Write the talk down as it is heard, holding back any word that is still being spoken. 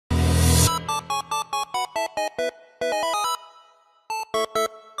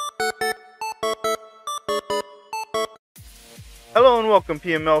Hello and welcome,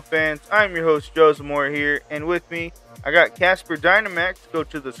 PML fans. I'm your host, Joseph Moore here, and with me, I got Casper Dynamax go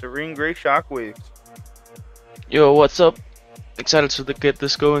to the Serene Gray Shockwaves. Yo, what's up? Excited to get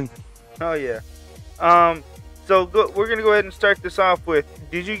this going. Oh, yeah. Um, we're going to go ahead and start this off with,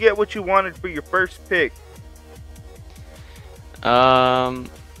 did you get what you wanted for your first pick? Um,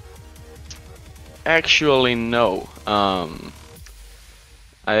 Actually, no.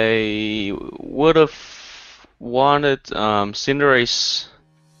 I would have wanted Cinderace,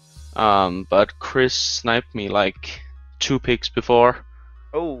 but Chris sniped me like 2 picks before.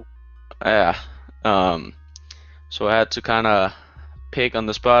 Oh, Yeah. Um, so I had to kind of pick on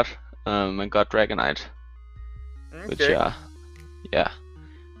the spot. And got Dragonite, which okay. yeah,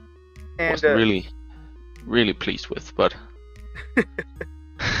 And, wasn't really pleased with, but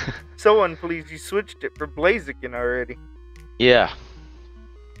so unpleased you switched it for Blaziken already. yeah.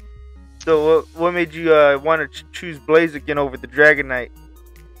 So, what made you want to choose Blaziken over the Dragonite?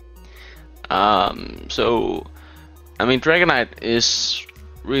 So I mean, Dragonite is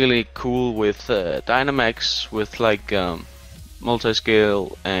really cool with Dynamax, with like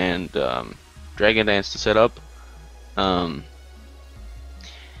multi-scale and Dragon Dance to set up. Um,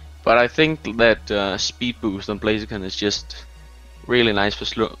 but I think that speed boost on Blaziken is just really nice for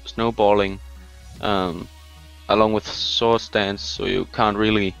snowballing, um, along with Sword Stance, so you can't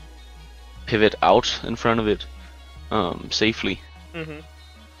really pivot out in front of it safely. Mm-hmm.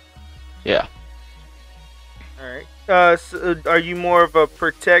 Yeah. Alright. Are you more of a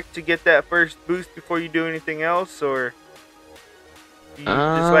protect to get that first boost before you do anything else, or do you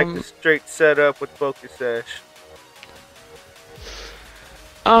just like the Um, straight setup with Focus Sash?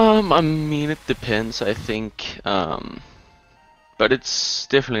 I mean, it depends, I think. But it's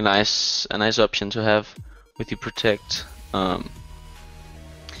definitely a nice option to have with your protect. Because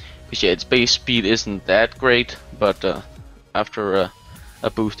yeah, its base speed isn't that great, but after a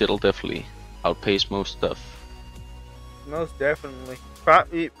boost, it'll definitely outpace most stuff. Most definitely.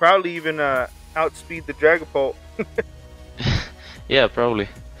 Probably even outspeed the Dragapult. Yeah, probably.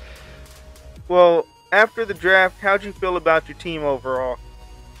 Well, after the draft, how'd you feel about your team overall?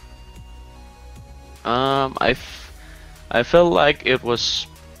 I felt like it was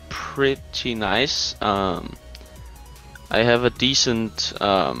pretty nice. I have a decent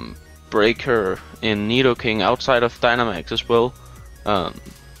breaker in Nidoking outside of Dynamax as well. Um,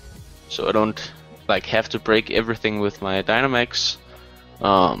 so I don't like have to break everything with my Dynamax.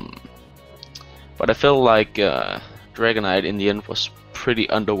 Um, but I felt like Dragonite in the end was pretty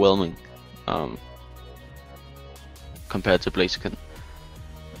underwhelming um, compared to Blaziken.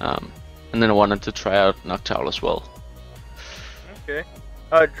 And then I wanted to try out Noctowl as well. Okay.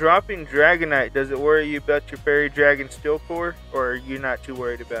 Dropping Dragonite, does it worry you about your Fairy Dragon Steel Core, or are you not too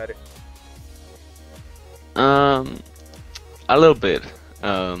worried about it? Um, a little bit,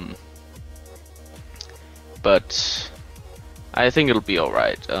 um, but I think it'll be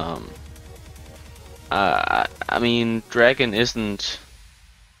alright. I mean, Dragon isn't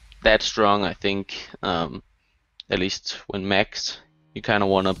that strong, I think. At least when maxed, you kind of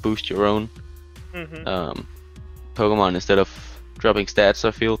want to boost your own Mm-hmm. um, Pokemon instead of dropping stats,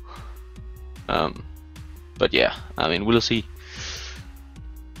 I feel. Um, but yeah, I mean, we'll see.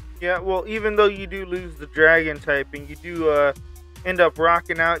 Yeah, well, even though you do lose the Dragon typing, you do end up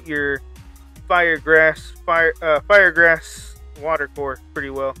rocking out your Firegrass Water Core pretty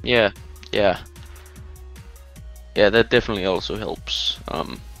well. Yeah, yeah, yeah, that definitely also helps.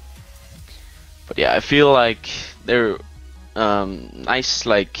 But yeah, I feel like they're nice,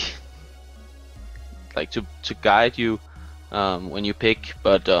 like to guide you when you pick,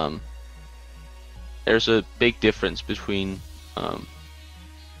 but there's a big difference between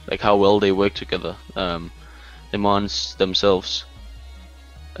like how well they work together. The mons themselves,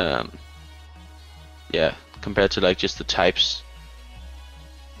 um, yeah, compared to like just the types.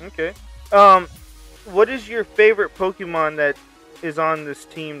 Okay. Um, what is your favorite Pokemon that is on this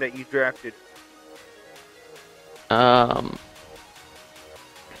team that you drafted? Um,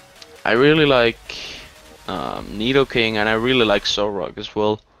 I really like Nidoking, and I really like Solrock as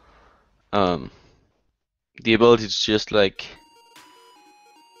well. Um, the ability to just like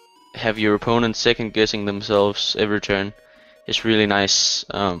have your opponent second guessing themselves every turn is really nice.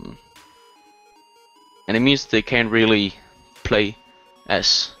 And it means they can't really play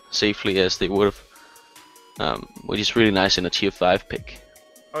as safely as they would have, which is really nice in a tier 5 pick.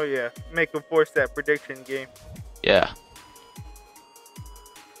 Oh yeah, make them force that prediction game. Yeah.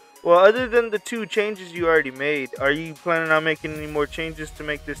 Well, other than the two changes you already made, are you planning on making any more changes to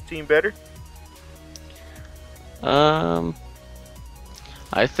make this team better? Um,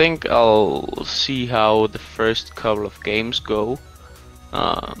 I think I'll see how the first couple of games go.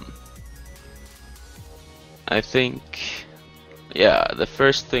 Um, I think, yeah, the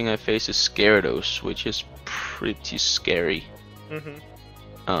first thing I face is Gyarados, which is pretty scary.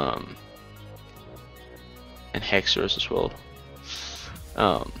 Mm-hmm. Um, and Hexorus as well.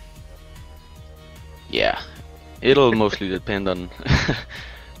 Um, yeah, it'll mostly depend on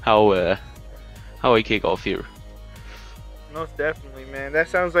how I kick off here. Most definitely, man. That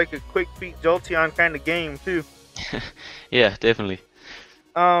sounds like a quick feet Jolteon kind of game too. Yeah, definitely.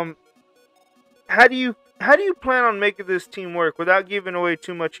 Um, how do you plan on making this team work without giving away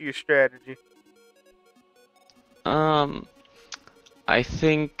too much of your strategy? Um, I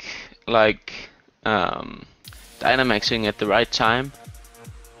think like um, Dynamaxing at the right time.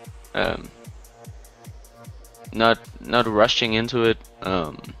 Um, not rushing into it.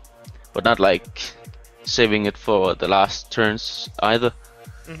 But not like saving it for the last turns either.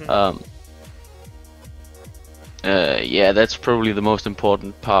 Mm-hmm. Yeah, that's probably the most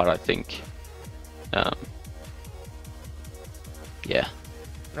important part, I think. Yeah.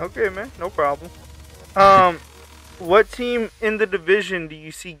 Okay, man. No problem. Um, what team in the division do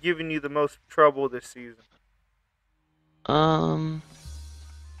you see giving you the most trouble this season? Um,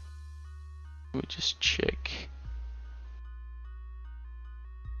 Let me just check.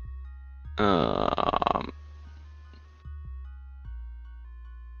 Um,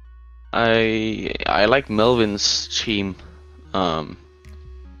 I like Melvin's team.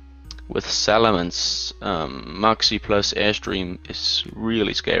 With Salamence, Moxie plus Airstream is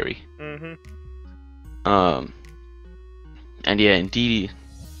really scary. Mm-hmm. And yeah, Indeedee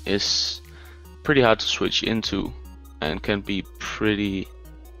is pretty hard to switch into, and can be pretty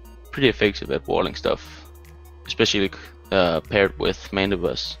effective at walling stuff, especially paired with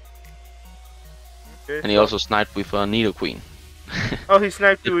Mandibus. Okay, And he also sniped with Nidoqueen. Oh, he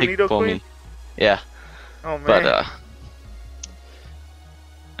sniped you with Good pick for Nidoqueen? me. Yeah, Oh, man. but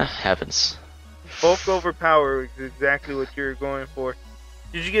happens. Bulk overpower is exactly what you're going for.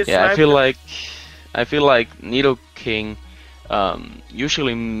 Did you get Yeah, sniped? I feel like Nidoking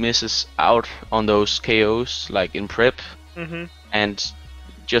usually misses out on those KOs like in prep, Mm-hmm. and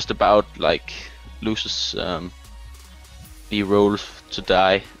just about like loses the roll to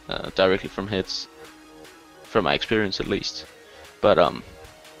die directly from hits, from my experience at least. But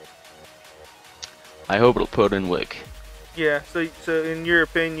I hope it'll put in work. Yeah, so in your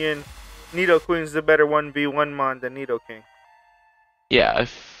opinion, Nidoqueen's the better 1v1 mon than Nidoking? Yeah, I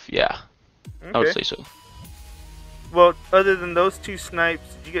would Okay. say so. Well, other than those two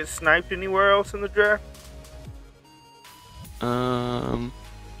snipes, did you get sniped anywhere else in the draft?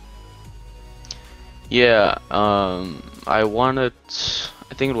 Yeah, I wanted,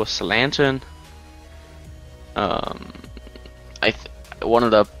 I think it was Lantern. I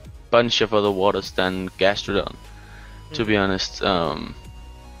wanted a bunch of other waters than Gastrodon, to be honest. And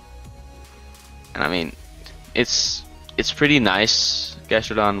I mean, it's pretty nice,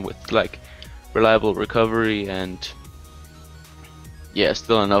 Gastrodon, with like reliable recovery and yeah,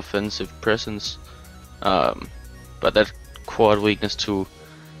 still an offensive presence. But that quad weakness to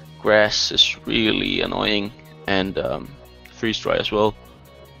grass is really annoying, and freeze dry as well.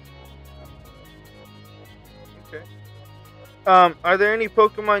 Okay. Are there any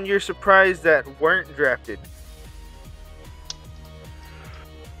Pokemon you're surprised that weren't drafted?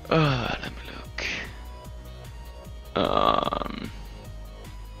 Let me look.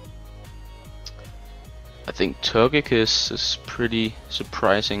 I think Togekiss is pretty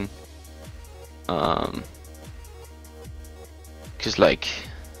surprising. Cause like,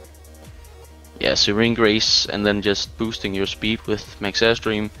 yeah, Serene Grace and then just boosting your speed with Max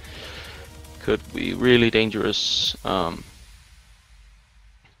Airstream could be really dangerous. I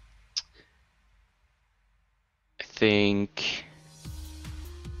think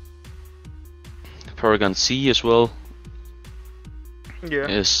Porygon C as well Yeah.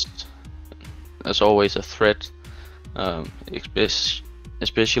 is, as always, a threat,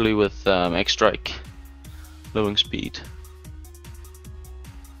 especially with X-Strike lowering speed.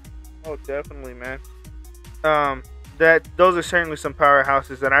 Oh, definitely, man. Those are certainly some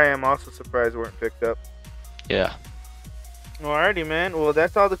powerhouses that I am also surprised weren't picked up. Yeah. Alrighty, man. Well,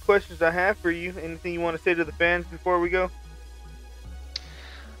 that's all the questions I have for you. Anything you want to say to the fans before we go?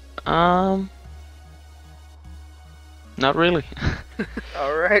 Not really.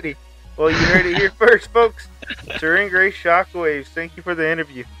 Alrighty. Well, you heard it here first, folks. Serene Grace Shockwaves. Thank you for the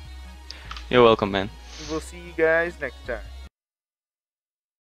interview. You're welcome, man. We'll see you guys next time.